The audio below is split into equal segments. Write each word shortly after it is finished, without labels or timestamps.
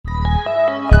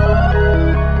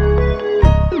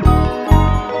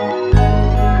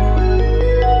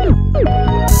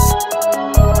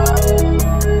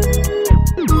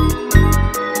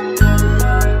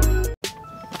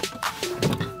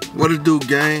it do,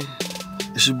 gang?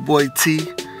 It's your boy T.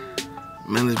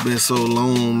 Man, it's been so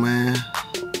long, man.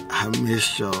 I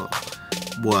missed y'all.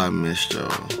 Boy, I missed y'all.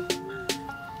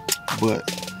 But,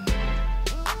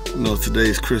 you know,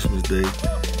 today's Christmas Day.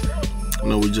 You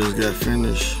know, we just got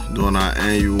finished doing our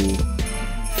annual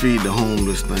Feed the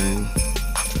Homeless thing.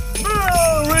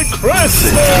 Merry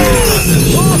Christmas!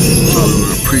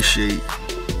 I appreciate,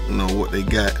 you know, what they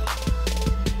got.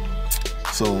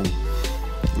 So,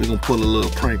 we're gonna put a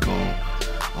little prank on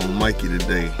Mikey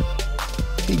today.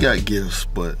 He got gifts,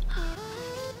 but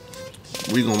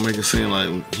we gonna make it seem like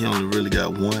he only really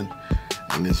got one.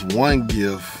 And this one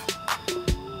gift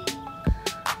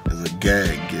is a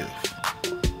gag gift.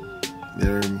 You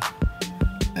hear me?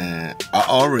 And I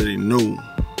already know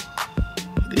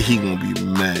that he gonna be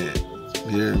mad.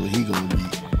 You hear me?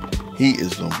 He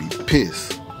is gonna be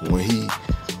pissed when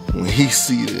he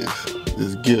see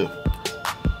this gift.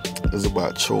 It's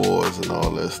about chores and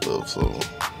all that stuff, so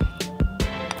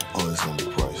it's gonna be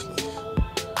priceless.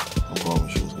 I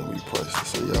promise you it's gonna be priceless.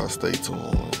 So y'all stay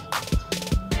tuned.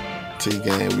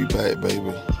 T-Gang, we back,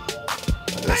 baby.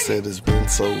 Like I said, it's been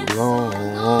so long.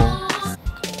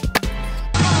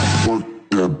 Work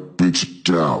that bitch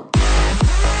out.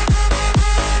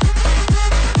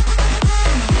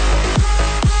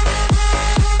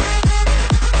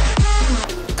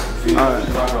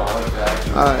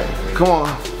 Alright, come on.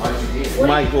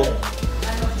 Michael,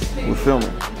 we're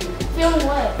filming. Film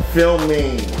what?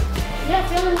 Filming. Yeah,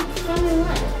 filming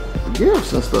what?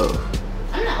 Gifts and stuff.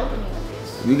 I'm not opening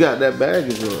this. You got that bag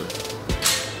of yours.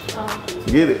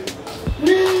 Get it.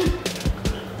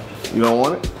 You don't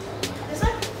want it? Is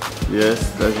that?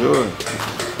 Yes, that's yours.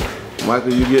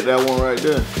 Michael, you get that one right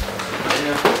there.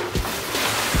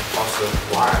 Also,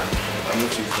 why? I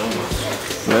need you so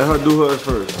much. Let her do hers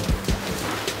first.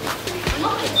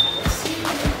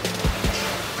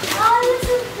 Oh, this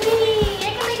is pretty. I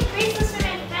can make bracelets for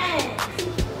my friends.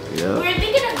 Yeah. We were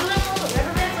thinking of doing all the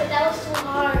rubber bands, but that was too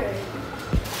hard.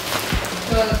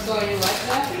 So you like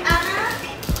that?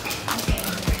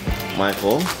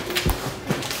 Michael.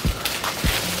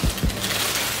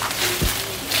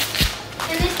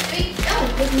 And this big, oh,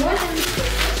 there's more than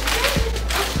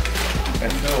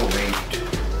That's no rate.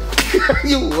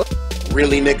 You what?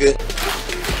 Really, nigga?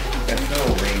 That's no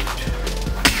rate.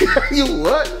 You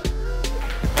what?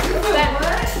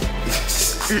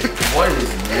 What is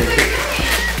this?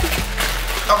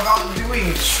 About doing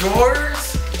chores?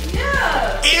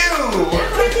 Yeah. Ew!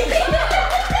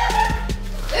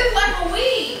 It's like a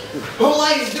week. Who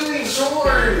likes doing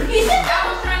chores? I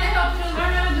was trying to help you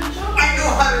learn how to do chores. I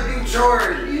know how to do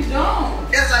chores. You don't.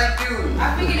 Yes, I do. I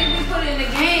figured if we put it in the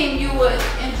game, you would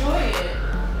enjoy it.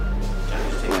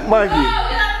 Mikey. No,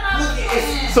 you're not Look at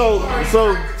it. So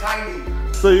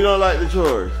Tiny. you don't like the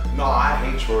chores? No, I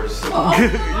hate chores. You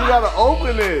gotta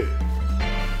open it.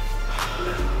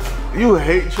 You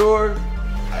hate chores?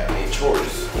 I hate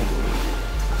chores.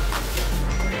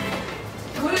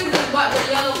 What is what the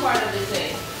yellow part of this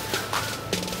say?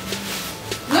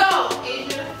 No,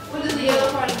 Asia. What does the yellow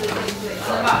part of this thing say?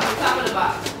 On the box, the top of the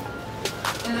box.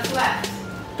 In the flaps.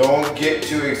 Don't get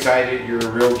too excited. Your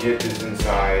real gift is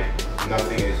inside.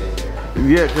 Nothing is in there.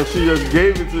 Yeah, because she just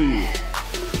gave it to you.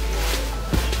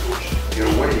 Yo,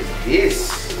 what is this?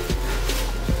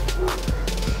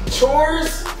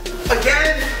 Chores?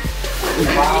 Again?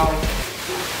 Wow.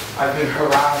 I've been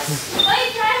harassed.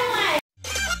 Wait, try one.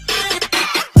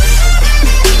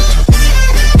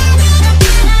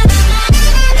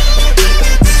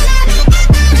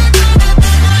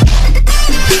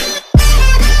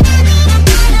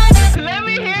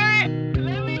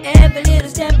 Every little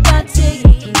step I take